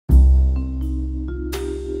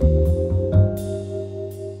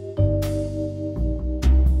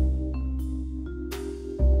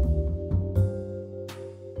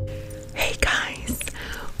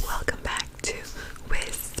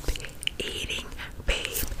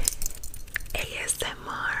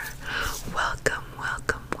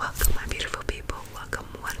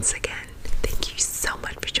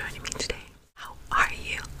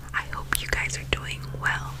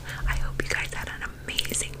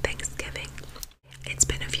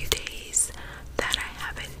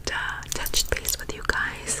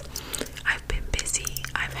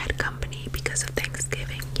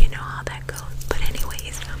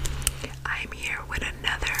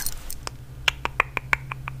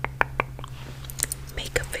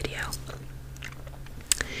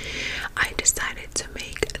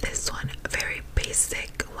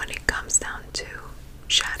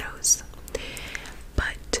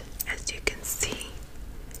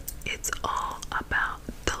it's all about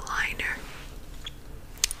the liner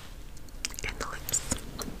and the lips.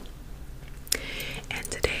 And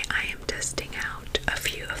today I am testing out a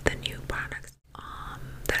few of the new products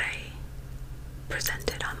that I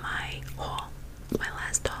presented on my haul, my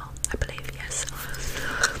last haul, I believe, yes.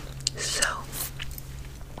 So,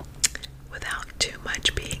 without too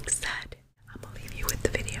much being said, I'm gonna leave you with the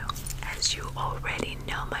video. As you already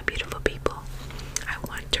know, my beautiful people, I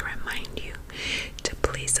want to remind you to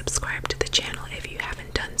please subscribe to the channel if you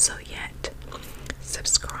haven't done so yet.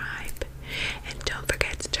 Subscribe, and don't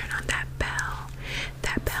forget to turn on that bell.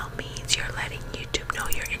 That bell means you're letting YouTube know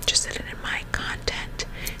you're interested in my content,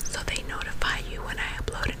 so they notify you when I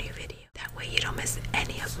upload a new video. That way you don't miss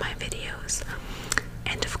any of my videos.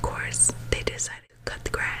 And of course, they decided to cut the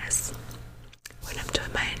grass when I'm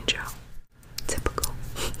doing my intro. Typical.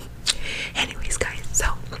 Anyways, guys,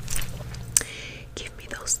 so give me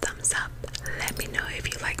those thumbs up. Let me know if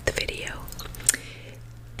you like the video.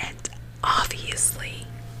 And obviously,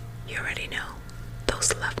 you already know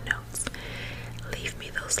those love notes. Leave me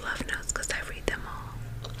those love notes because I read them all.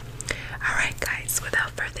 Alright, guys,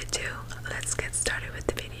 without further ado, let's get started with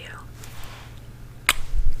the video.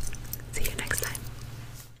 See you next time.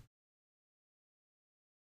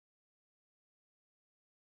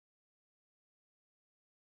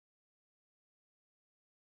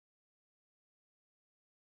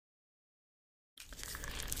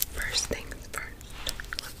 First things first,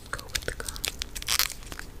 let's go with the gum.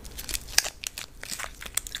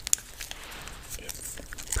 It's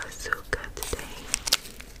bazooka today.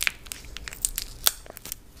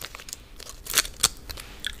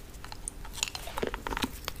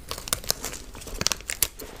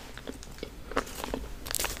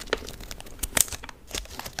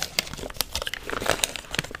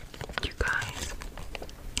 You guys,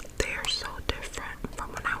 they are so different from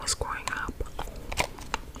when I was growing up.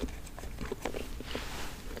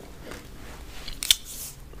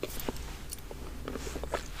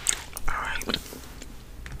 Alright.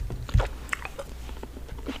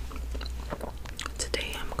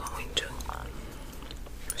 Today I'm going to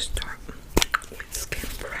start with skin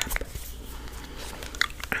prep.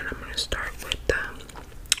 And I'm going to start with the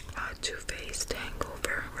Too Faced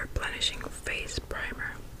Hangover Replenishing Face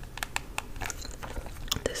Primer.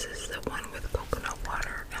 This is the one with coconut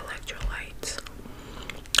water, electrolytes,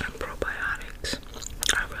 and probiotics.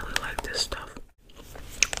 I really like this stuff.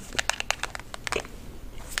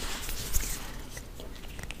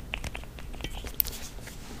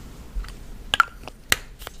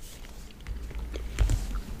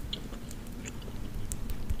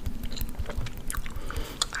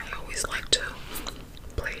 I always like to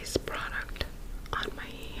place product on my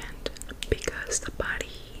hand because the body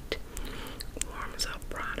heat warms up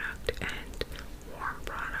product, and warm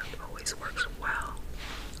product always works well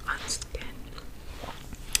on skin.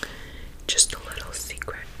 Just a little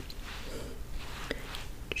secret.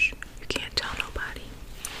 Shh, you can't tell nobody.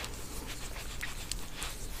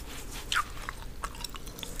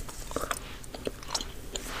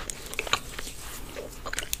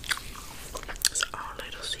 It's our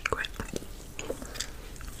little secret.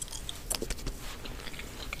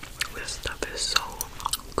 This stuff is so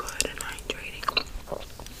good and hydrating.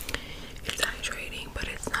 It's hydrating, but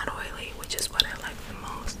it's not oily, which is what I like the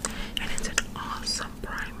most. And it's an awesome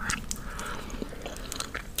primer.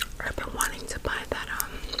 I've been wanting to buy that.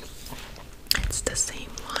 It's the same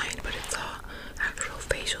line, but it's a actual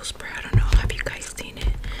facial spray. I don't know. Have you guys seen it?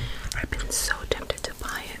 I've been so tempted to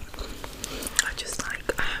buy it.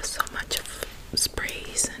 I have so much of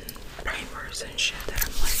sprays and primers and shit that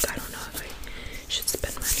I'm like, I don't know if I should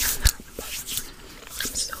spend money on that, but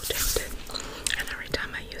I'm so tempted. And every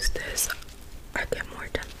time I use this, I get more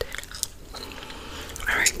tempted.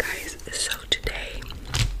 Alright, guys, so today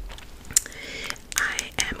I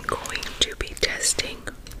am going to be testing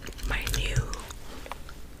my new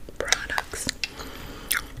products.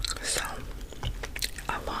 So,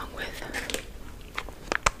 along with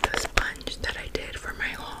the sponge that I did for my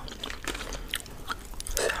haul.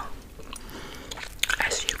 So,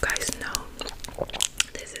 as you guys know,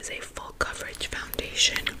 this is a full coverage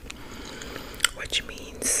foundation, which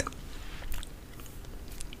means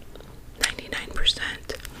 99%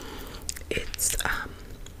 it's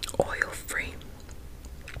oil free,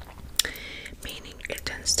 meaning it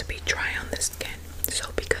tends to be dry on the skin. So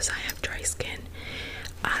because I have dry skin,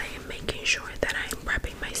 I am making sure that I'm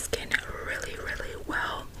prepping my skin really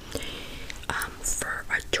well for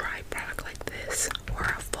a dry product like this or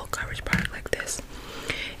a full coverage product like this.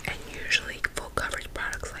 And usually full coverage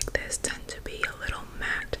products like this tend to be a little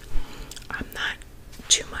matte. I'm not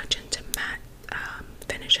too much into matte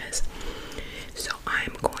finishes, so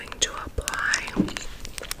I'm going to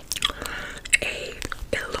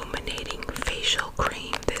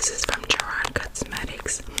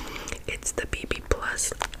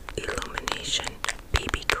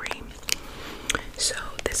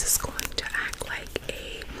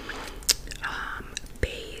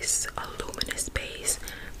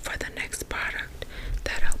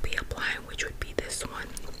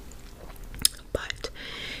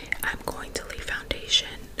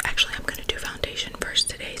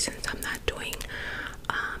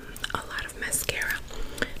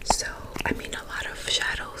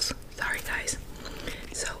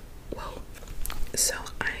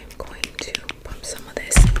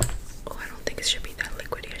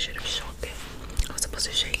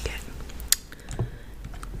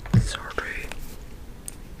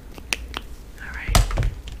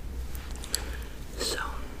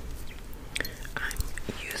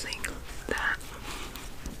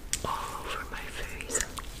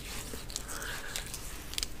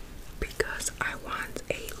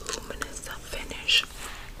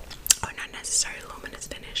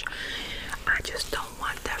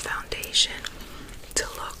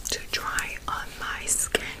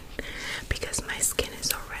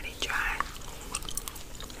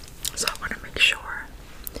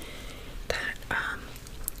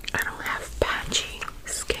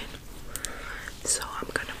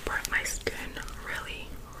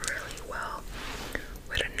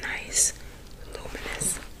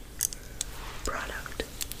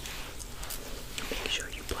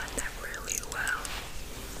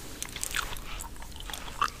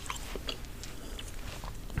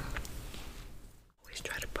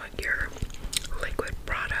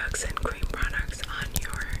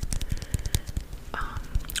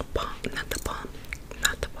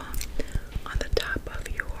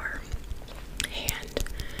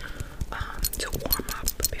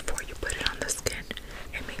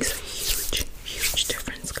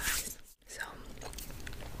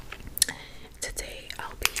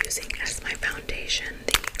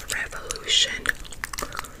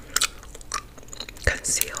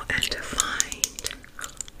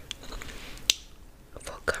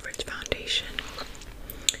coverage foundation.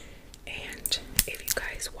 And if you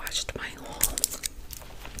guys watched my haul,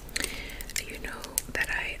 you know that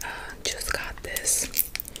I just got this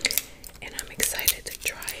and I'm excited to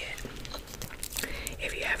try it.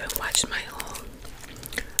 If you haven't watched my haul,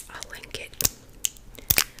 I'll link it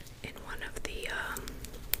in one of the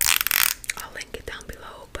I'll link it down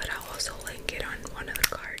below, but I'll also link it on one of the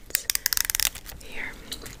cards here.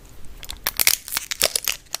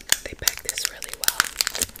 They pack this really well.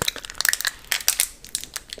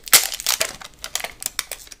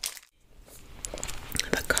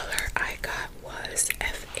 The color I got was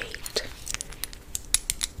F8,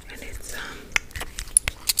 and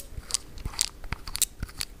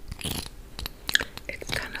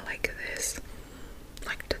it's kind of like this,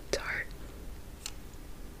 like the tart.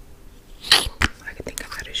 I think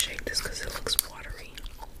I gotta shake this because it looks watery.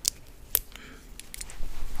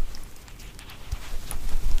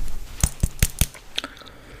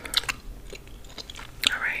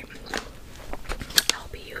 Alright, I'll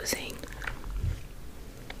be using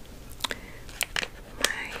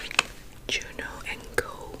my JUNO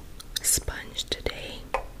Co sponge today.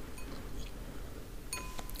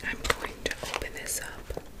 I'm going to open this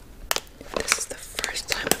up. This is the first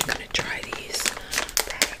time I'm going to try these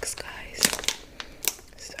products, guys.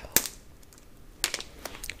 So,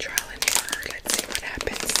 trial and error. Let's see what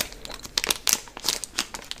happens.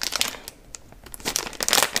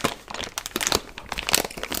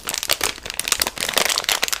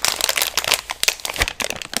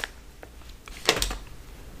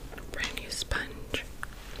 Brand new sponge.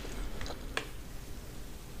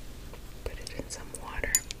 Put it in some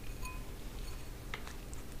water.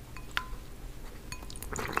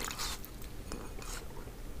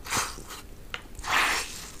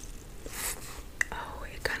 Oh,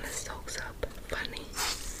 it kind of soaks up funny.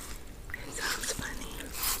 It sounds funny.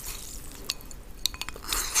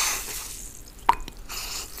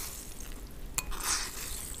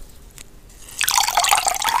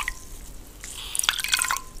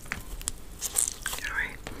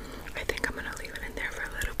 Alright, I think I'm gonna leave it in there for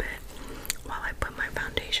a little bit while I put my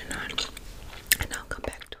foundation on, and I'll come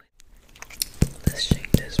back to it. Let's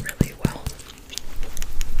shake this really well.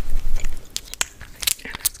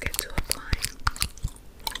 And let's get to applying.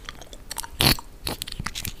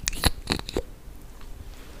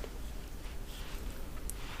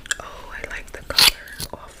 Oh, I like the color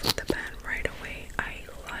off of the pan right away. I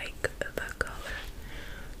like the color.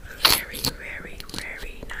 Very, very,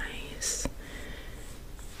 very nice.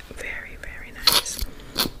 Very, very nice.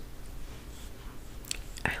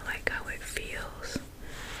 I like how it feels.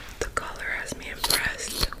 The color has me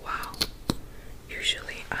impressed. Wow.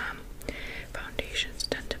 Usually, foundations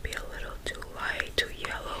tend to be a little too light, too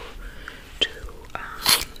yellow, too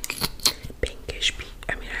pinkish.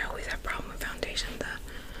 I mean, I always have a problem with foundation.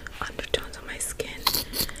 The undertones on my skin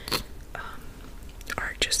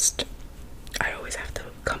are just, I always have to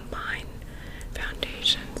combine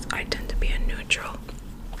foundations. I tend to be a neutral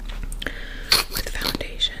with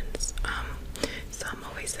foundations. So I'm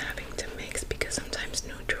always having to mix because sometimes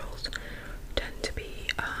neutrals tend to be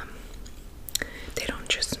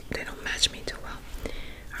they don't match me too well.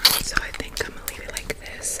 Alright, so I think I'm gonna leave it like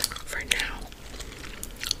this for now.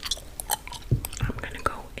 I'm gonna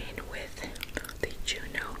go in with the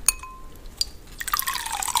JUNO.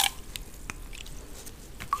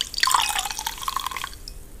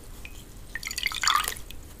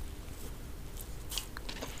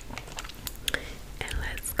 And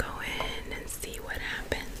let's go in and see what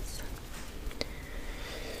happens.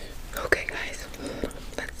 Okay, guys,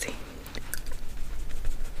 let's see.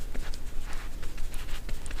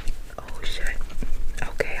 Oh shit.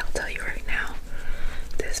 Okay, I'll tell you right now,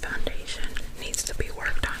 this foundation needs to be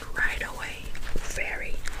worked on right away.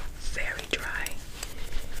 Very, very dry.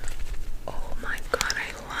 Oh my god,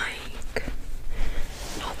 I like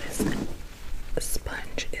how this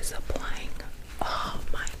sponge is applying. Oh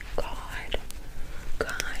my god,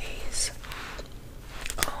 guys.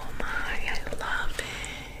 Oh my, I love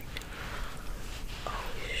it. Oh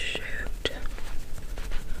shoot.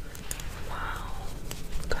 Wow,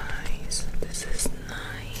 guys, this is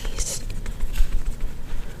nice.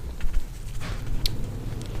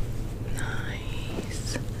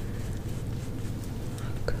 Nice.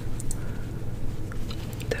 Look.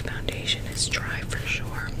 The foundation is dry for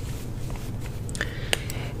sure.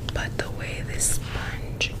 But the way this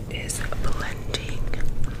sponge is blending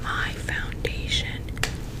my foundation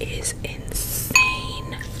is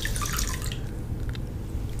insane.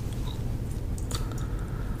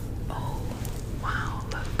 Oh, wow,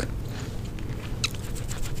 look.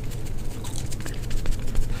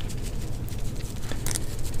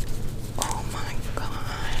 Oh my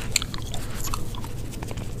god.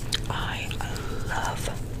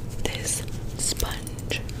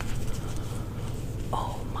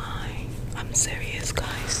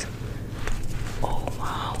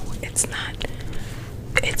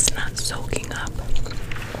 soaking up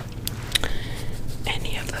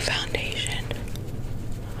any of the foundation.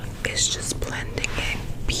 It's just blending it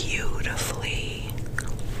beautifully.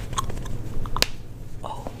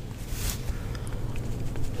 Oh,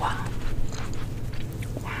 wow,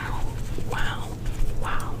 wow, wow,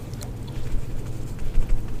 wow.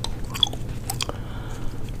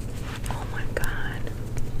 Oh my God.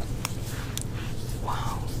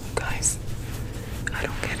 Wow, guys, I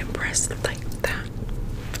don't get impressed like that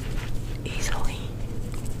easily,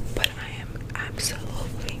 but I am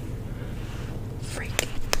absolutely freaking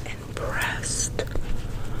impressed.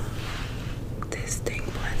 This thing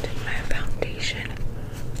blended my foundation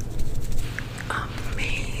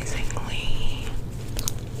amazingly.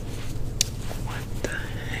 What the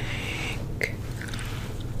heck?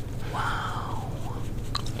 Wow.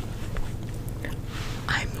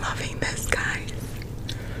 I'm loving this, guys.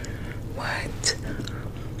 What?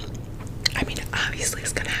 I mean, obviously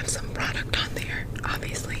it's gonna have some product on there,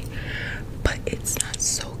 obviously, but it's not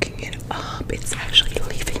soaking it up. It's actually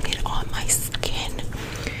leaving it on my skin.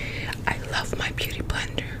 I love my beauty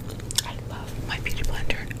blender. I love my beauty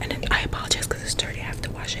blender. And then I apologize because it's dirty. I have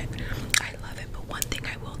to wash it. I love it, but one thing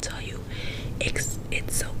I will tell you,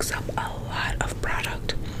 it soaks up a lot of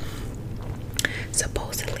product.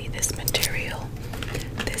 Supposedly this material,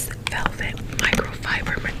 this velvet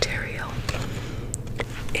microfiber material,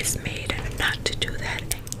 is made not to do that.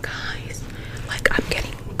 And guys, like, I'm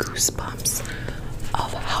getting goosebumps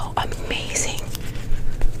of how amazing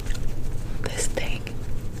this thing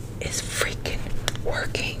is freaking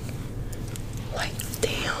working. Like,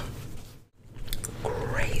 damn,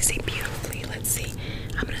 crazy beautifully. Let's see,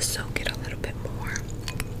 I'm gonna soak it a little bit more.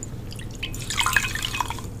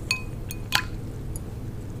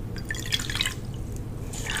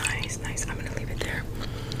 Nice, nice. I'm gonna leave it there,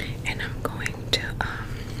 and I'm going to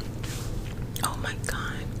oh my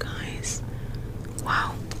God, guys,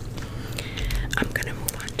 wow. I'm gonna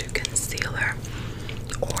move on to concealer,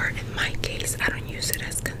 or in my case, I don't use it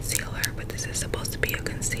as concealer, but this is supposed to be a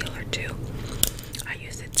concealer too. I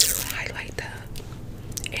use it to highlight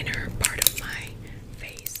the inner part of my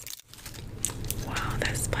face. Wow,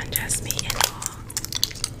 that sponge has me in awe.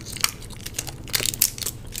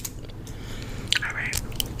 Alright,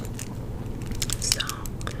 so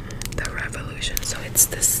the Revolution, so it's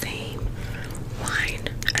the same line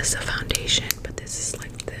as the foundation, but this is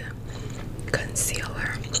like the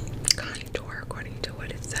concealer contour according to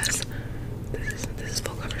what it says. This is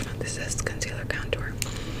full coverage, but this says concealer contour.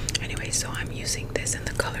 Anyway, so I'm using this in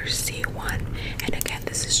the color C1, and again,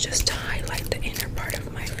 this is just to highlight the inner part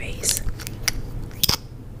of my face.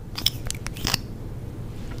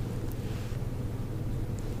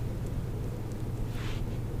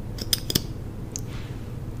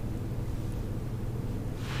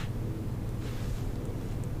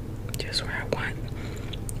 Just where I want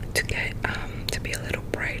to get to be a little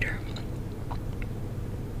brighter.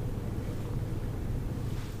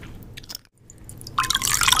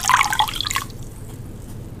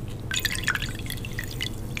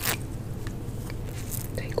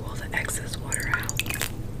 Take all the excess water out.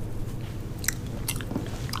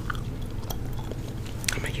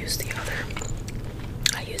 I'm gonna use the other.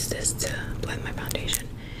 I use this to blend my foundation.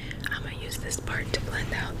 I'm gonna use this part to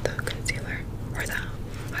blend out the concealer or the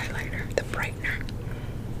highlighter, the brightener.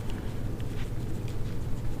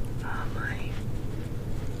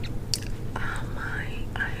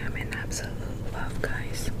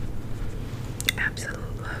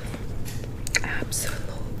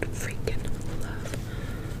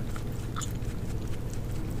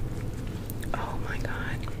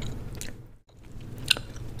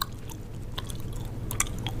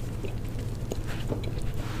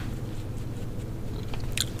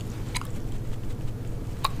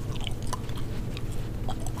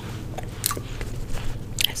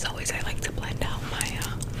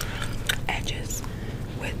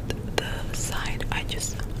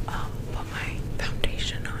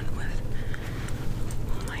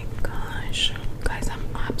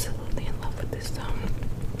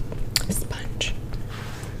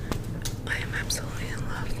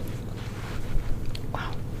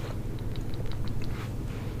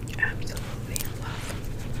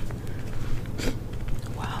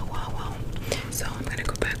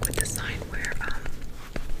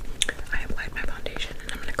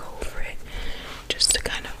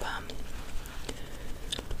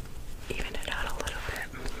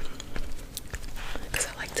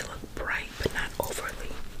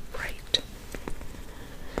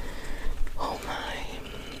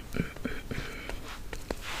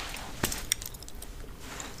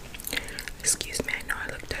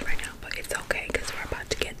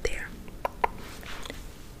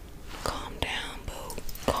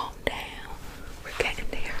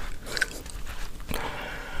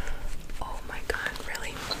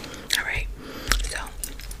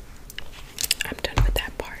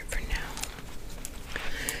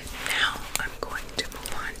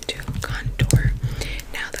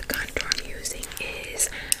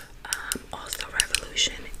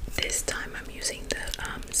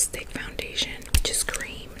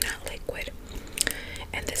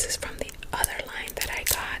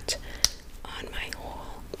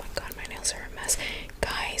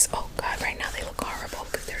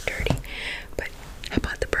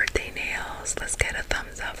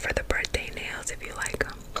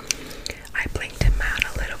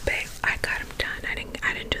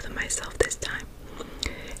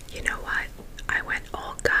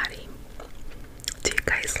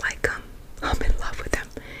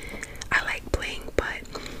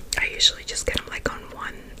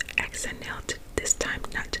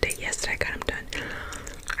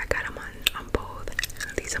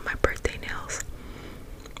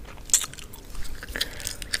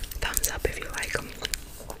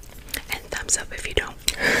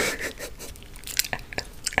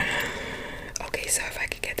 so if I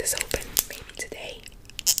could get this open maybe today,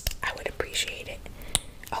 I would appreciate it.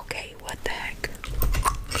 Okay, what the heck?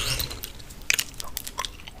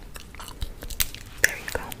 There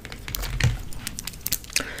you go.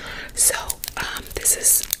 So, this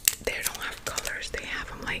is, they don't have colors, they have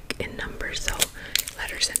them like in numbers, so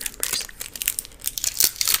letters and numbers.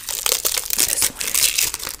 This one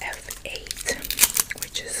is F8,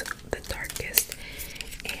 which is the darkest,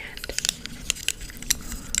 and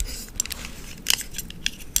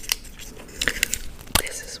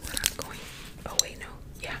this is what I'm going, oh wait, no,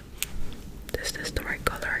 yeah, this is the right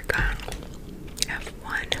color I got.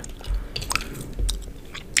 F1,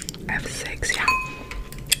 F6, yeah,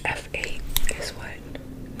 F8 is what,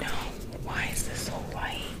 no, why is this so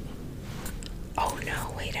white? Oh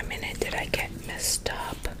no, wait a minute, did I get messed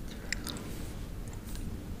up?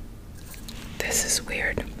 This is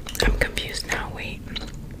weird. I'm confused now, wait.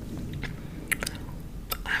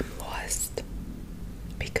 I'm lost.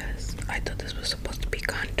 Because I thought this was supposed to be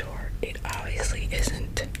contour. It obviously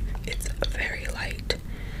isn't. It's very light.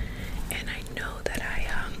 And I know that I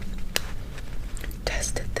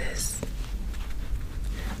tested this.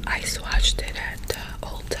 I swatched it at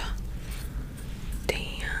Ulta.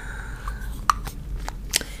 Damn.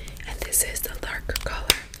 And this is the darker color.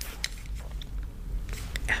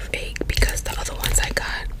 F8, because the other ones I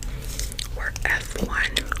got were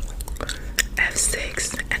F1,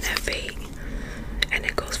 F6, and F8, and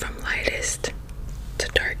it goes from lightest to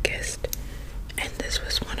darkest, and this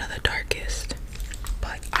was one of the darkest,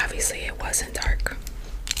 but obviously it wasn't dark.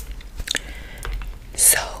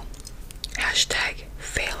 So hashtag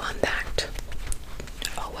fail on that.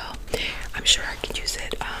 Oh well, I'm sure I could use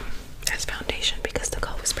it as foundation because the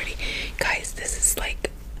color was pretty. Guys, this is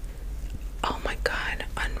like, oh my god,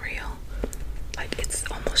 unreal. Like, it's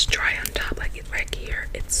almost dry on top. Like, it right here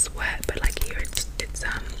it's wet, but like here it's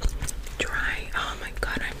dry. Oh my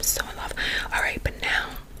god, I'm so in love. All right, but now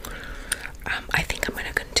I think I'm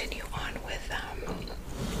gonna continue on with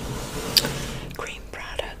cream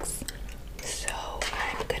products. So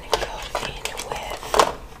I'm gonna go in with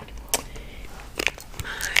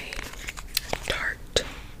my Tarte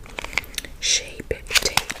Shape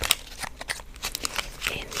Tape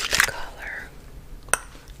in the color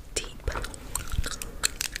Deep,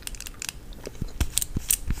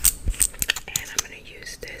 and I'm gonna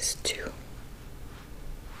use this to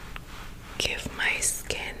give my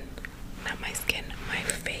skin, not my skin, my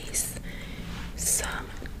face some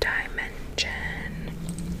dimension,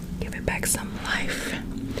 give it back some life,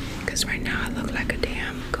 because right now I look like a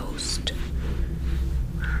damn ghost.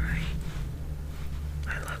 Alright,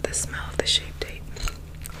 I love the smell of the Shape Tape.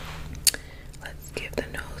 Let's give the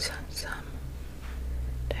nose some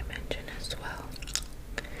dimension as well,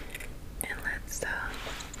 and let's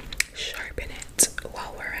sharpen it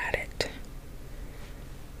while we're at it.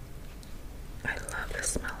 I love the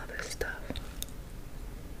smell of this stuff.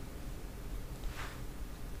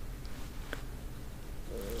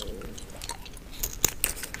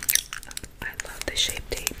 I love the Shape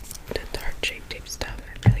Tape, the Tarte Shape Tape stuff.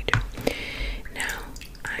 I really do. Now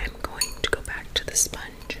I am going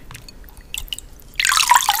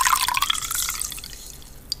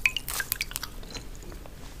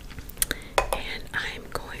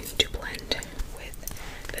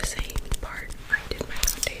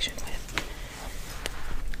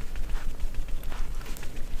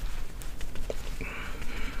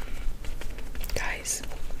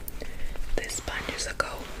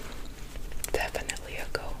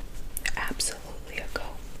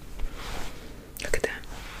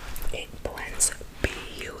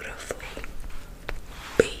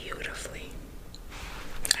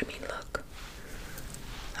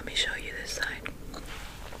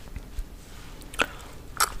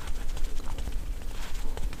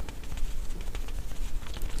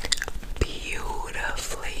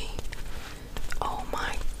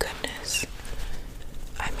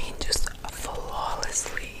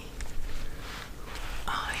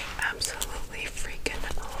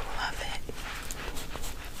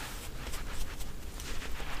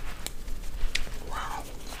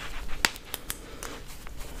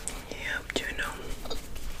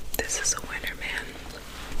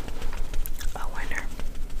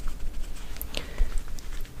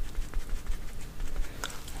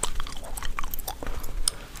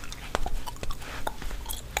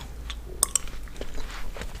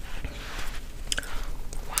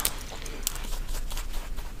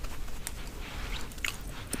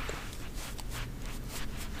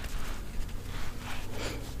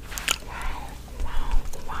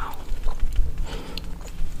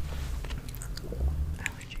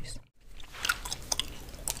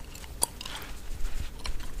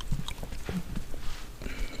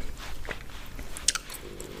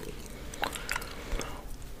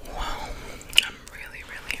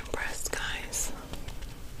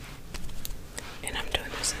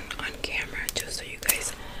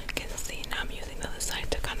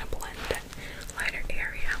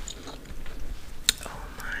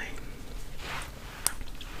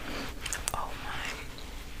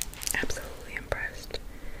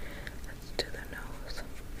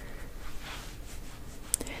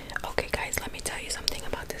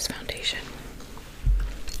foundation.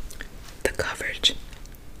 The coverage,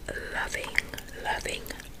 loving, loving,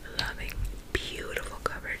 loving, beautiful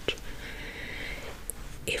coverage.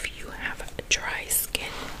 If you have dry skin,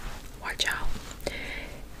 watch out,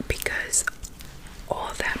 because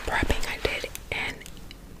all that prepping I did, and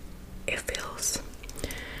it feels,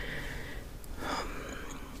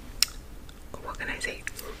 what can I say?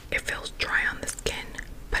 It feels dry on the skin,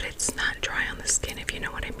 but it's not dry on the skin, if you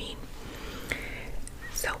know what I mean.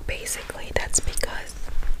 So basically, that's because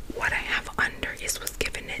what I have under is what's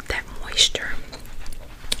giving it that moisture.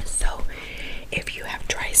 So if you have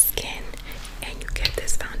dry skin and you get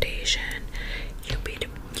this foundation,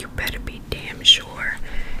 you better be damn sure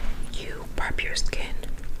you prep your skin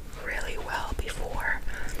really well before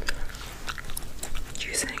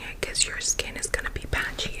using it, because your skin is going to be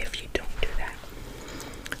patchy if you don't do that.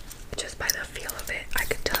 Just by the feel of it, I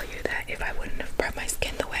could tell you that if I wouldn't have prepped my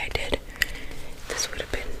skin the way I did, this would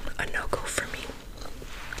have been a no-go for me,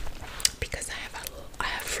 because I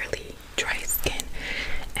have really dry skin,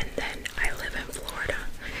 and then I live in Florida,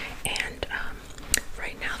 and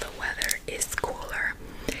right now the weather is cooler,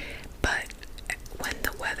 but when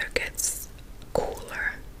the weather gets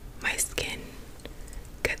cooler, my skin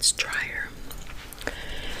gets drier.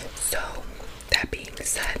 So that being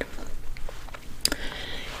said,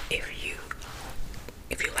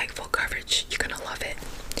 if you like full coverage, you're gonna love it.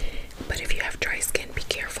 But if you have dry skin, be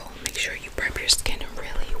careful. Make sure you prep your skin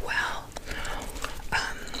really well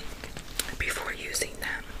before using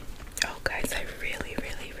them. Oh guys, I really,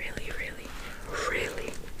 really, really, really,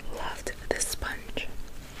 really loved this sponge.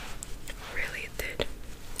 Really did.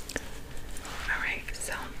 Alright,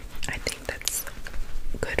 so I think that's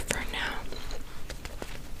good for now.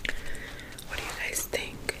 What do you guys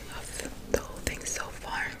think of the whole thing so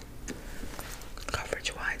far?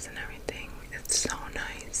 Coverage wise and everything. It's so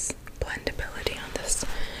nice. Blendability on this,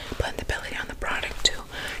 blendability on the product too.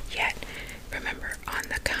 Yet remember, on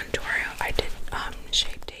the contour I did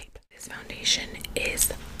shape tape. This foundation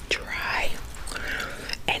is dry,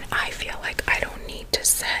 and I feel like I don't need to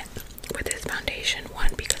set with this foundation,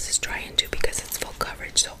 one because it's dry, and two because it's full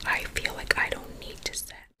coverage. So I feel like I don't need to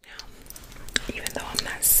set. Now, even though I'm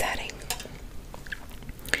not setting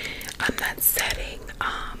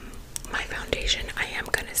my foundation, I am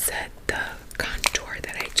gonna set the contour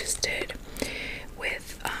that I just did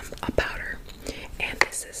with a powder, and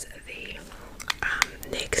this is the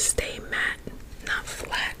NYX Stay Matte Not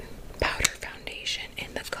Flat Powder Foundation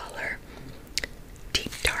in the color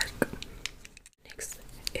Deep Dark.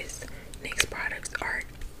 NYX products are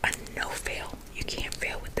a no fail. You can't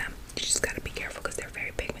fail with them. You just gotta be careful because they're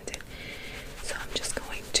very pigmented. So I'm just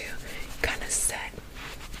going to kind of set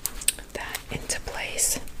that into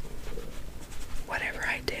place. Whatever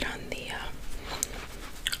I did on the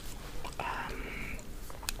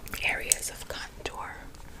areas of contour.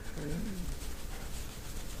 You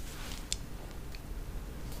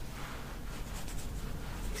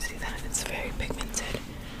see that? It's very pigmented.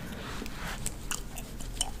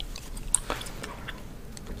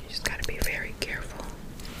 You just gotta be very careful.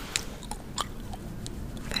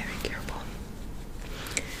 Very careful.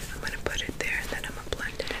 I'm gonna put it there and then I'm gonna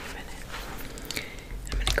blend it in a minute.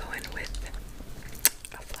 I'm gonna go in with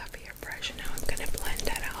a fluffier brush. Now I'm gonna blend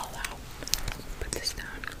that all out. Put this down.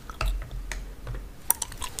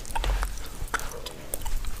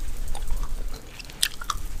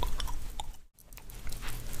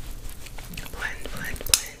 Blend, blend,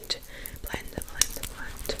 blend. Blend, blend,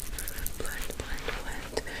 blend. Blend, blend,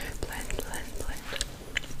 blend. Blend, blend, blend.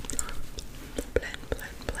 Blend, blend, blend. Blend,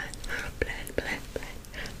 blend, blend.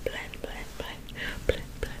 Blend, blend, blend.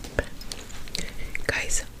 Blend, blend, blend.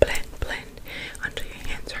 Guys, blend, blend until your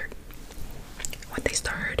hands hurt. When they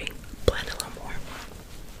start hurting, blend a little more.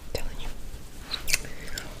 I'm telling you.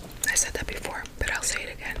 I said that before, but I'll say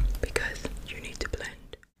it again because you need to blend.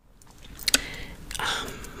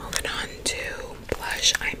 Moving on to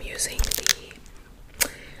blush, I'm using the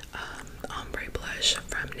ombre blush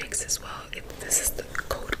from NYX as well. This is the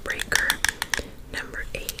Code Breaker number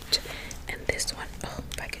 8, and this one, oh,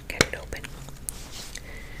 if I could get it open.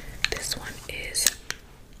 This one is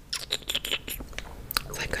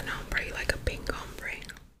like an ombre, like a pink ombre.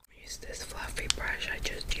 Use this fluffy brush I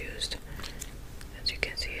just used. As you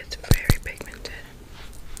can see, it's very pigmented.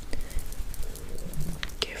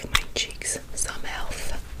 Give my cheeks some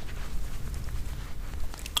health.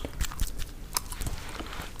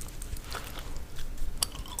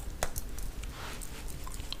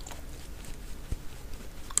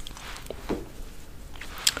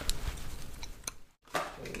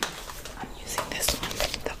 I'm using this one,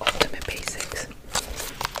 the Ultimate Basics.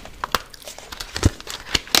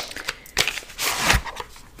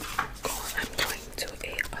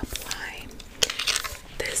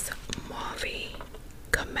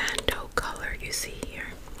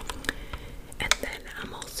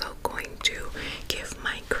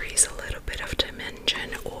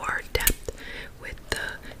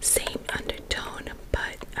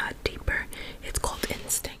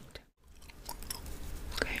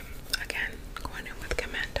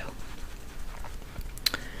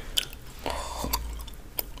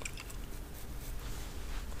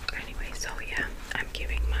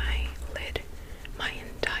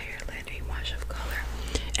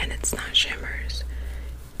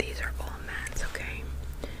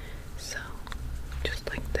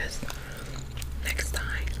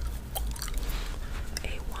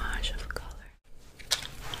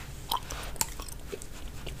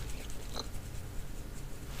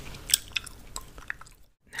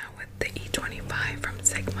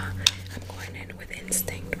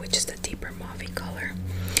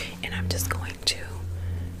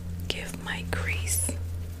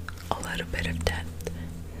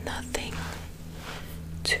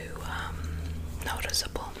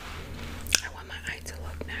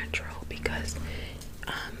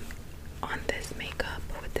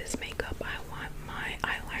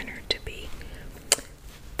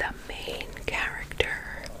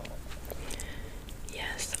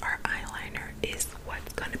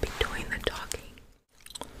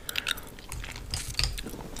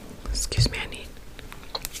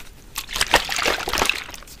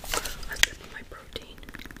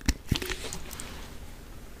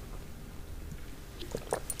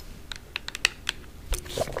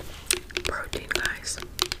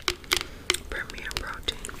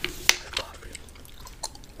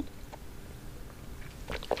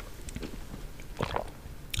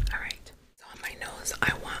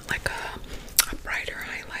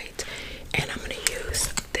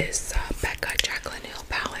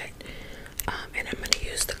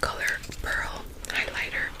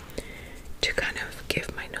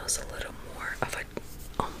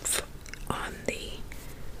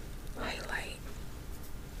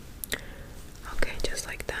 just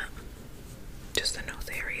like that. Just the nose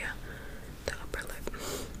area, the upper lip.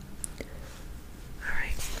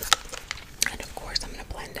 Alright. And of course, I'm going to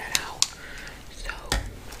blend that out. So,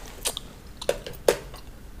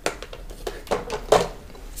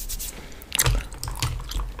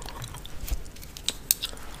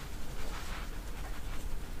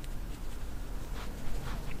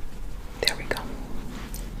 there we go.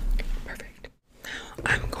 Perfect. Now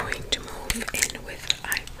I'm going to move in with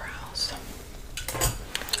eyebrows.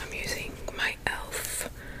 I'm using my e.l.f.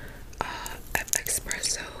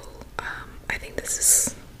 Espresso. I think this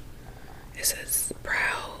is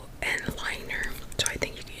brow and liner, so I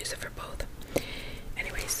think you can use it for both.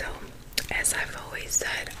 Anyway, so as I've always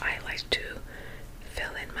said, I like to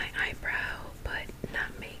fill in my eyebrow, but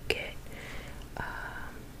not make it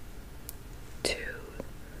too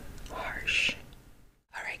harsh.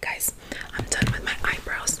 Alright guys, I'm done with my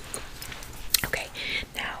eyebrows. Okay,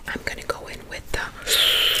 now I'm gonna go in with the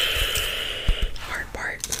hard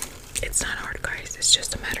part. It's not hard, guys, it's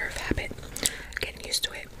just a matter of habit, getting used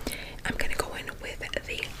to it. I'm gonna go in with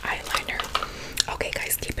the eyeliner. Okay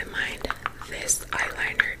guys, keep in mind, this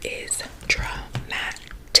eyeliner is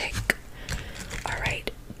dramatic.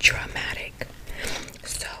 Alright, dramatic.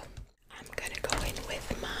 So I'm gonna go in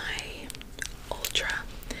with my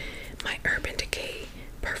Urban Decay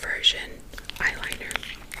Perversion eyeliner.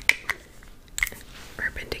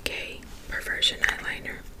 Urban Decay Perversion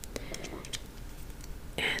eyeliner.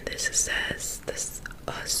 And this says this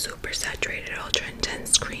super saturated ultra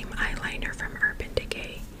intense cream eyeliner from Urban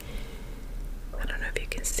Decay. I don't know if you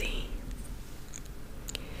can see.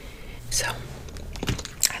 So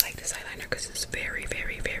I like this eyeliner because it's very,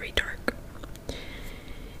 very, very dark,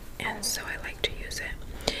 and so I like to use it.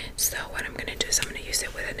 So what I'm gonna do is I'm gonna use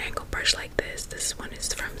it with an angle brush like this. This one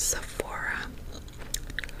is from Sephora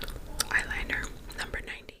eyeliner number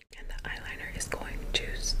 90, and the eyeliner is going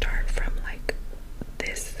to start from like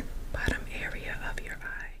this bottom area of your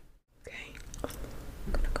eye. Okay,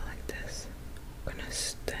 I'm gonna go like this. I'm gonna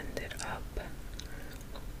extend it up.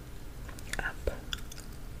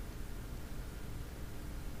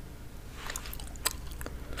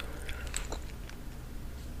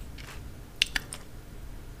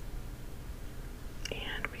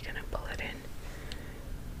 And we're gonna pull it in.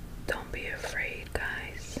 Don't be afraid,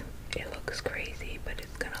 guys. It looks crazy, but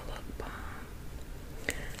it's gonna look bomb,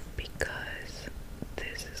 because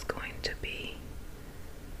this is going to be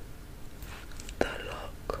the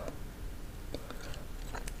look.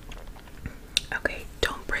 Okay,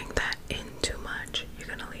 don't bring that in too much. You're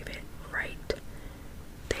gonna leave it right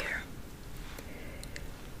there.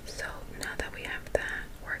 So now that we have that,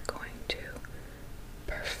 we're going to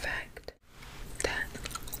perfect that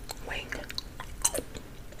wing.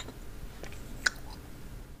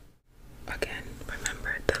 Again,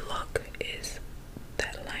 remember, the look is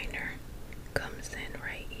that liner comes in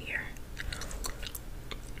right here.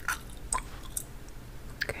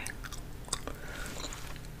 Okay.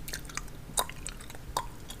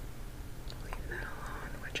 Leave that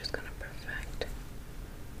alone. We're just gonna perfect.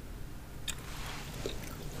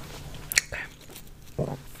 Okay.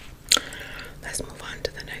 Let's move on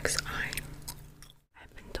to the next eye.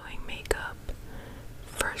 I've been doing makeup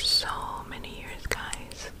for so many years,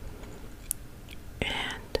 guys,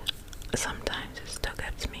 and sometimes it still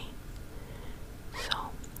gets me.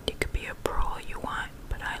 So you could be a pro all you want,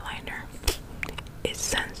 but eyeliner, it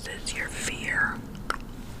senses your fear.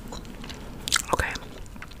 Okay,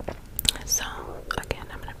 so again,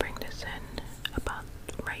 I'm gonna bring this in about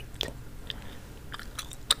right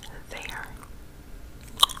there.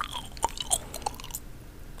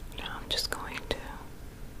 Now I'm just going to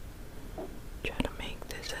try to make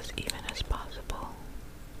this as even as possible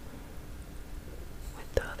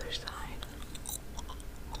with the other side.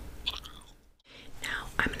 Now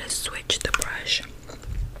I'm going to switch the brush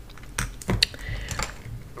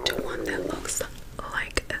to one that looks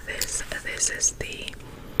like this. This is the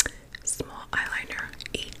small eyeliner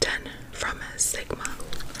E10 from Sigma.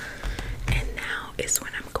 And now is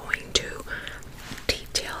when I'm going to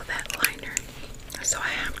detail that liner. So I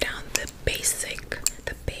have down the base,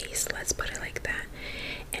 let's put it like that.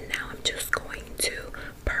 And now I'm just going to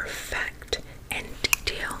perfect and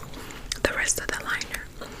detail the rest of the liner.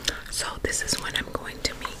 So this is when I'm going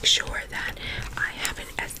to make sure that I have it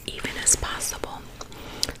as even as possible.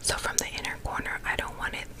 So from the inner corner, I don't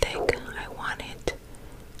want it thick. I want it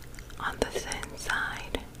on the thin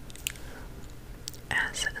side,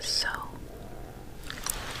 as so.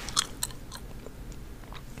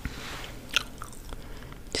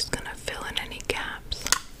 Just gonna fill in any gaps.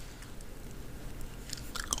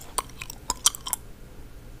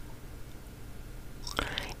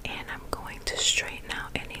 And I'm going to straighten out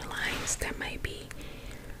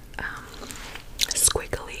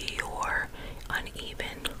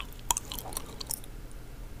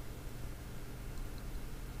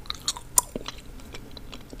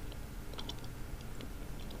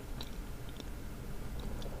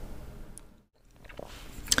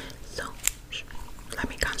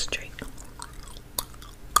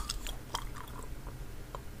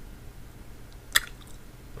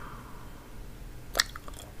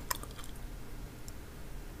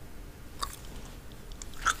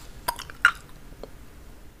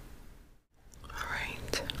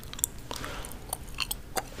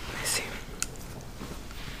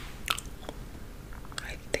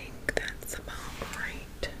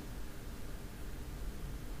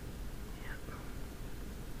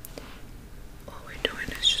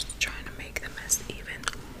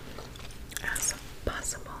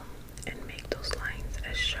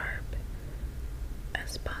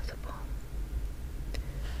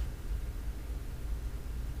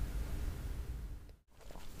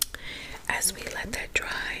as we let that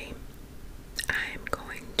dry, I'm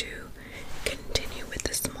going to continue with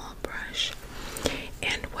the small brush.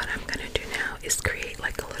 And what I'm gonna do now is create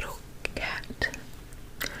like a little cat.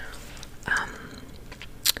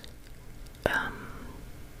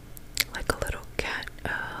 Like a little cat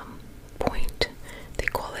point. They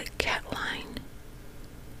call it cat line.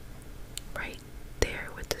 Right there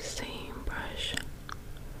with the same brush.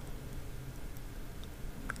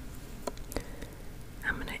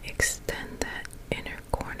 I'm gonna extend that inner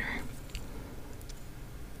corner.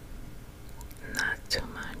 Not too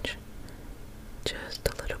much. Just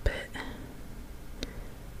a little bit.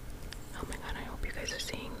 Oh my god, I hope you guys are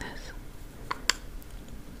seeing this.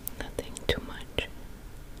 Nothing too much.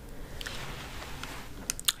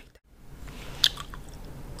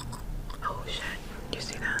 Oh shit, you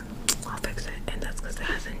see that? I'll fix it, and that's because it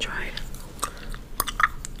hasn't dried.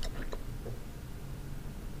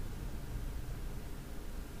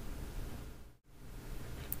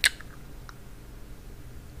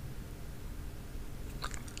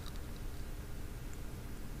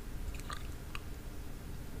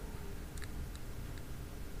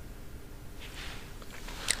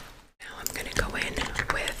 Now I'm gonna go in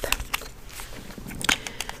with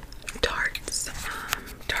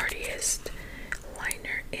Tarteist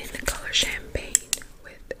liner in the color Champagne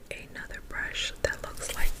with another brush that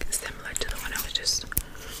looks like similar to the one I was just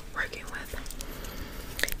working with.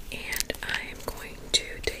 And I am going to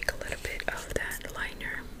take a little bit of that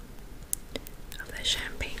liner, of that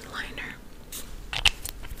Champagne liner.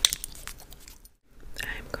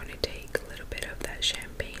 I'm going to take a little bit of that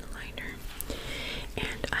Champagne liner,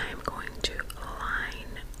 and I'm going to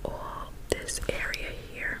line all this area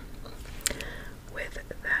here with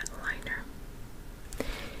that liner.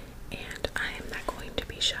 And I am not going to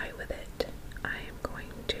be shy with it. I am going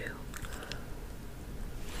to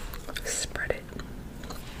spread it.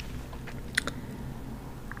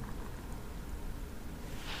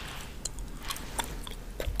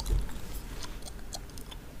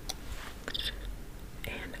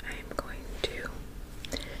 And I'm going to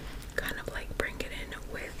kind of like bring it in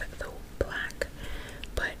with the black,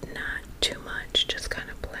 but not too much, just kind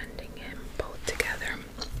of blending in both together.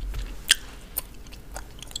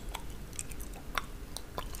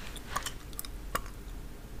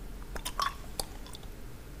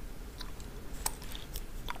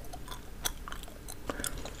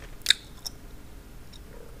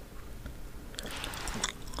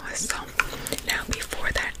 So now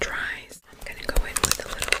before that dries, I'm gonna go in with a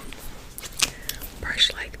little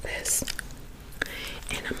brush like this,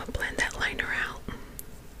 and I'm gonna blend that liner out.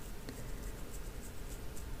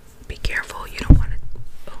 Be careful, you don't want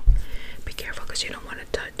to. Be careful because you don't want to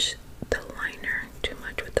touch the liner too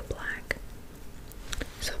much with the black.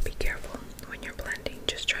 So be careful when you're blending.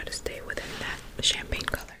 Just try to stay within that champagne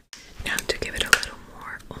color. Now to give it a little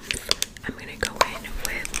more oomph, I'm gonna go in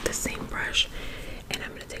with the same brush, and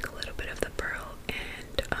I'm gonna take a little bit of the Pearl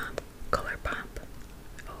and Color Pop,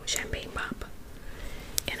 Champagne Pop,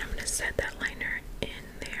 and I'm gonna set that liner in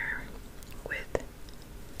there with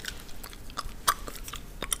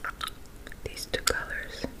these two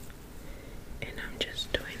colors, and I'm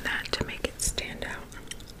just doing that to make it stand out.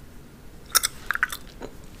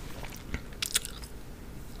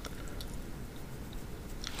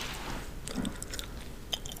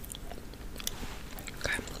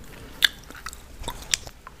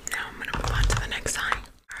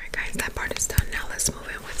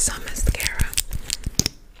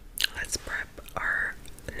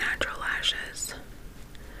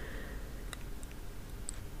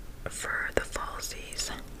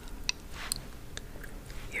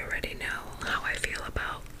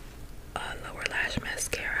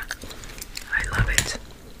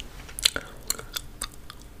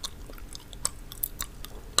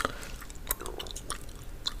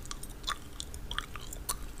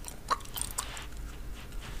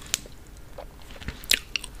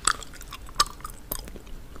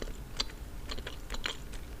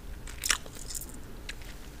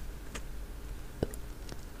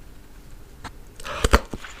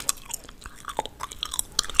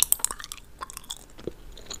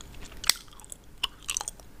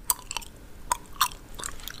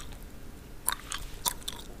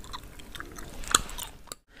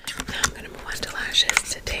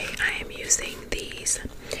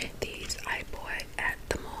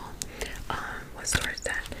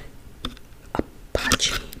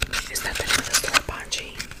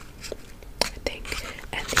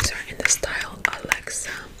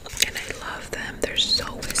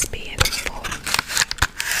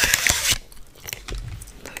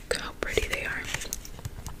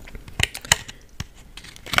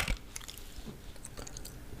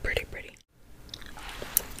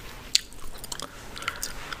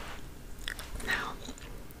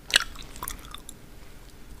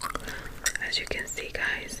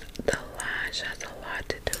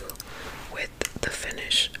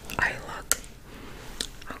 finish eye look.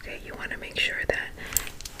 Okay, you want to make sure that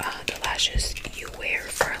the lashes you wear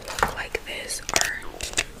for a look like this are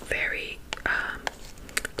very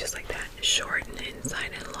just like that, short on the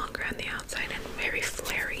inside and longer on the outside and very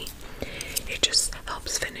flary. It just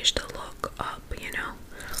helps finish the look up, you know,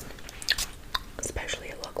 especially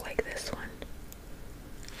a look like this one.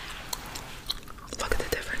 Look at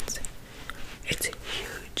the difference. It's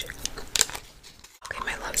huge. Okay,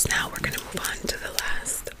 my loves, now we're gonna move on to